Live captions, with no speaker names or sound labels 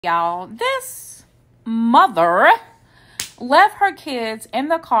Y'all, this mother left her kids in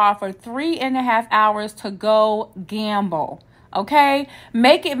the car for 3.5 hours to go gamble. Okay?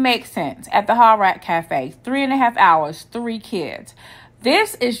 Make it make sense at the Hard Rock Cafe. 3.5 hours, 3 kids.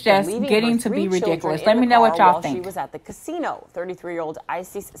 This is just getting to be ridiculous. Let me know what y'all think. She was at the casino. 33-year-old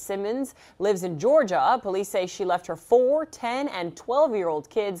Isis Simmons lives in Georgia. Police say she left her 4, 10, and 12-year-old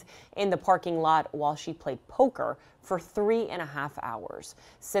kids in the parking lot while she played poker for 3.5 hours.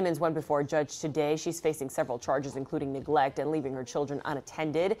 Simmons went before a judge today. She's facing several charges, including neglect and leaving her children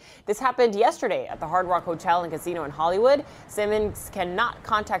unattended. This happened yesterday at the Hard Rock Hotel and Casino in Hollywood. Simmons cannot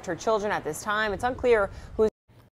contact her children at this time. It's unclear who's